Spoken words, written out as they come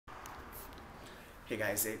Hey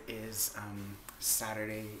guys, it is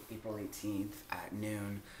Saturday, April 18th at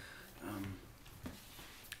noon. Um,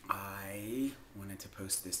 I wanted to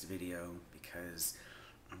post this video because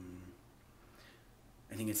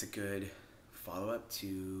I think it's a good follow-up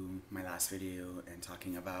to my last video and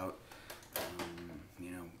talking about,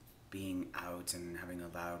 being out and having a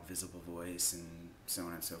loud, visible voice and so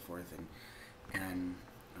on and so forth, and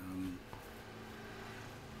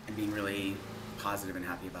being really positive and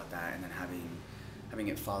happy about that, and then having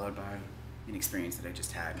it followed by an experience that I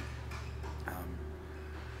just had.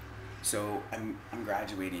 So I'm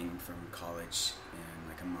graduating from college in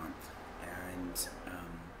like a month, and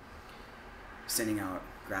sending out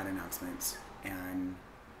grad announcements and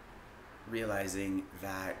realizing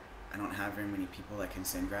that I don't have very many people I can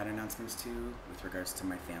send grad announcements to with regards to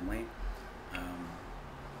my family,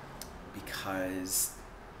 because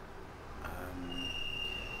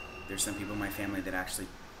there's some people in my family that actually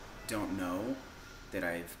don't know that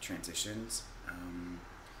I've transitioned,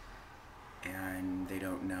 and they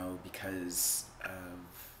don't know because of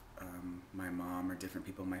my mom or different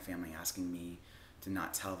people in my family asking me to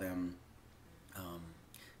not tell them,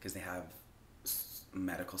 because they have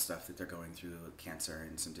medical stuff that they're going through, cancer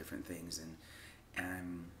and some different things,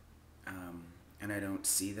 and I don't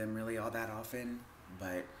see them really all that often,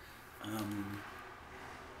 but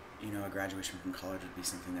a graduation from college would be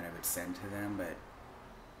something that I would send to them, but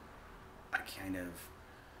I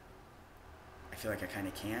feel like I kind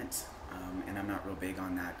of can't, and I'm not real big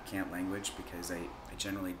on that can't language, because I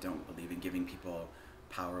generally don't believe in giving people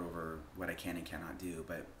power over what I can and cannot do,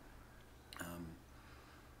 but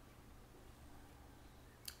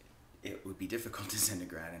it would be difficult to send a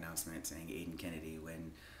grad announcement saying Aiden Kennedy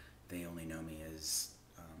when they only know me as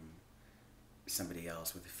somebody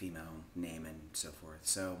else with a female name and so forth.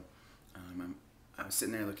 So I was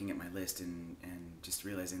sitting there looking at my list and just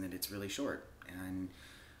realizing that it's really short, and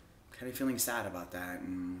kind of feeling sad about that,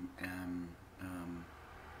 and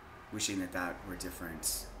wishing that were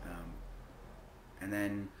different. And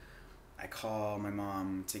then I call my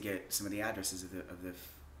mom to get some of the addresses of the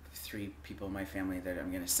three people in my family that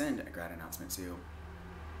I'm going to send a grad announcement to,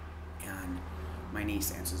 and my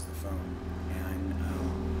niece answers the phone, and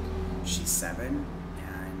she's 7, and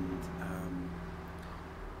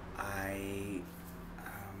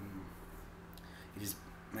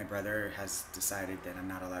my brother has decided that I'm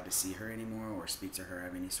not allowed to see her anymore or speak to her,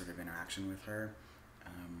 have any sort of interaction with her.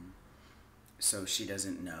 So she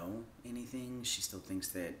doesn't know anything. She still thinks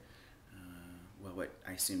that, what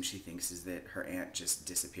I assume she thinks is that her aunt just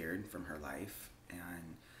disappeared from her life,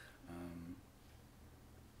 and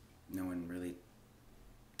no one really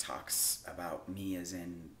talks about me as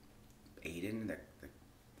in Aiden, the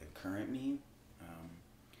current me.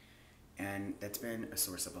 And that's been a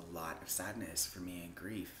source of a lot of sadness for me and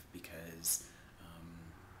grief, because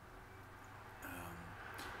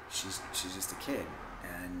she's just a kid,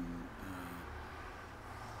 and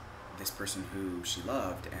this person who she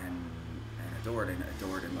loved and adored and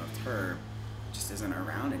loved her just isn't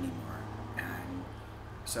around anymore. And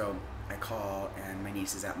so I call, and my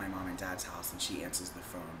niece is at my mom and dad's house, and she answers the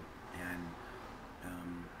phone, and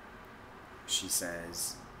she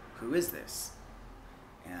says, "Who is this?"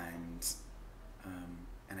 And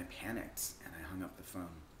I panicked, and I hung up the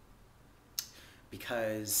phone,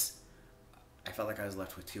 because I felt like I was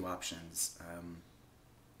left with two options,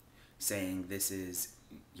 saying, "This is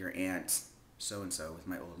your aunt so-and-so," with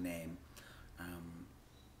my old name,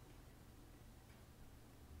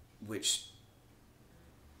 which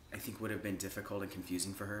I think would have been difficult and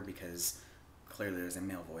confusing for her, because clearly there's a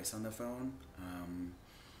male voice on the phone,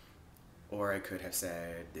 or I could have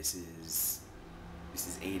said, this is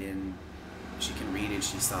Aiden. She can read, and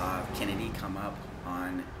she saw Kennedy come up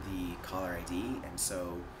on the caller ID, and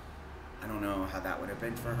so I don't know how that would have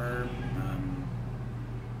been for her.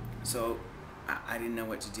 So I didn't know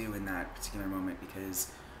what to do in that particular moment,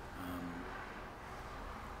 because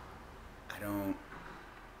I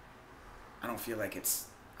don't feel like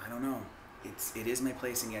I don't know. It is my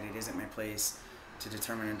place, and yet it isn't my place to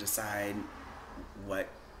determine and decide what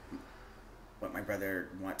my brother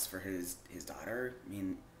wants for his daughter. I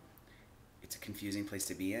mean, it's a confusing place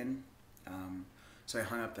to be in. So I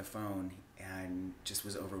hung up the phone and just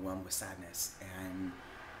was overwhelmed with sadness, and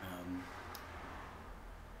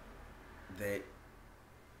that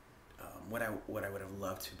what I would have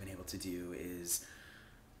loved to have been able to do is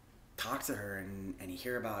talk to her and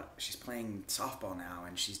hear about, she's playing softball now,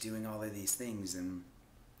 and she's doing all of these things, and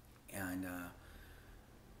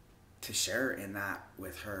to share in that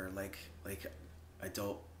with her, like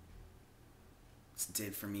adults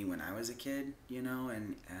did for me when I was a kid,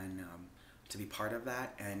 and to be part of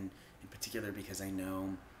that, and in particular because I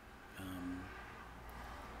know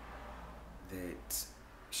that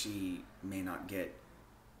she may not get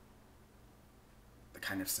the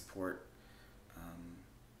kind of support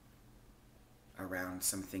around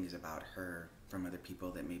some things about her from other people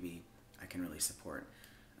that maybe I can really support.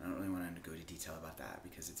 I don't really want to go into detail about that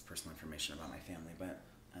because it's personal information about my family, but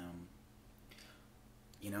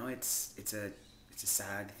you know, it's a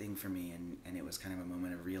sad thing for me, and it was kind of a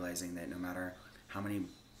moment of realizing that no matter how many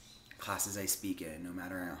classes I speak in, no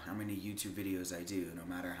matter how many YouTube videos I do, no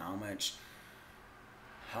matter how much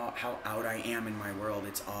how out I am in my world,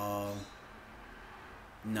 it's all,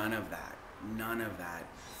 none of that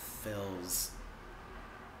fills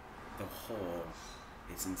the hole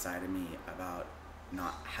that's inside of me about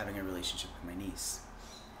not having a relationship with my niece.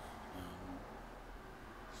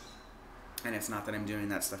 And it's not that I'm doing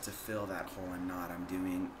that stuff to fill that hole. I'm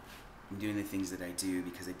doing the things that I do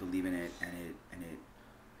because I believe in it, and it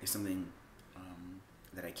is something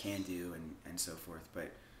that I can do, and so forth.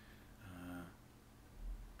 But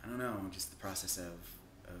I don't know, just the process of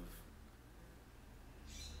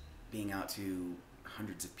being out to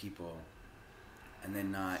hundreds of people and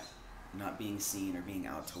then not being seen or being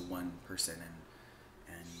out to one person,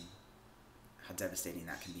 and how devastating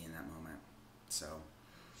that can be in that moment. So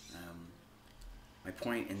my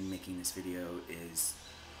point in making this video is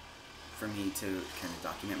for me to kind of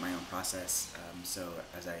document my own process. So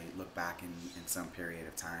as I look back in some period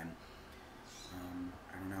of time,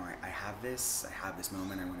 I don't know, I have this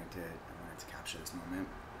moment. I wanted to capture this moment.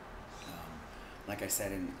 Like I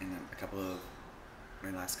said in a couple of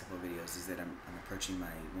my last couple of videos, is that I'm approaching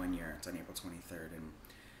my 1 year. It's on April 23rd, and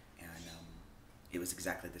it was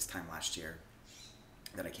exactly this time last year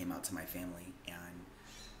that I came out to my family, and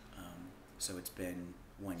so it's been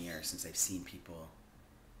 1 year since I've seen people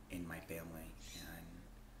in my family, and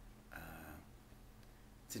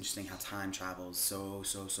it's interesting how time travels so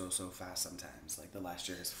fast sometimes. Like, the last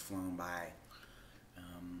year has flown by,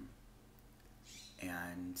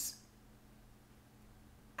 and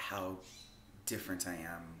how different I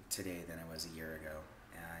am today than I was a year ago,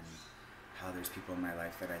 and how there's people in my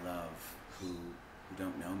life that I love who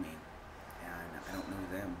don't know me, and I don't know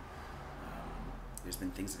them. There's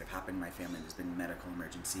been things that have happened in my family. There's been medical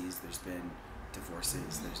emergencies, there's been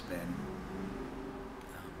divorces, there's been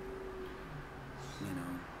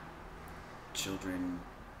children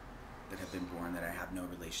that have been born that I have no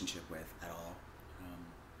relationship with at all,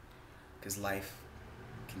 because life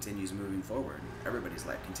continues moving forward. Everybody's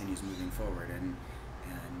life continues moving forward, and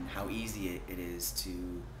how easy it is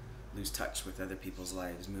to lose touch with other people's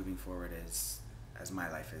lives moving forward as my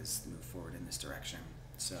life has moved forward in this direction.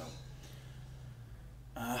 So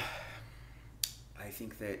I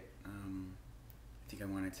think that I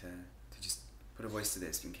wanted to just put a voice to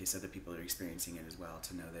this in case other people are experiencing it as well,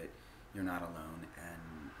 to know that you're not alone,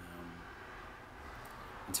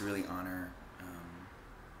 and to really honor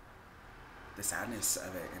the sadness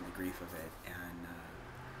of it and the grief of it, and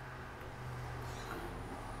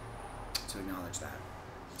to acknowledge that.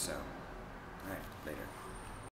 So, all right, later.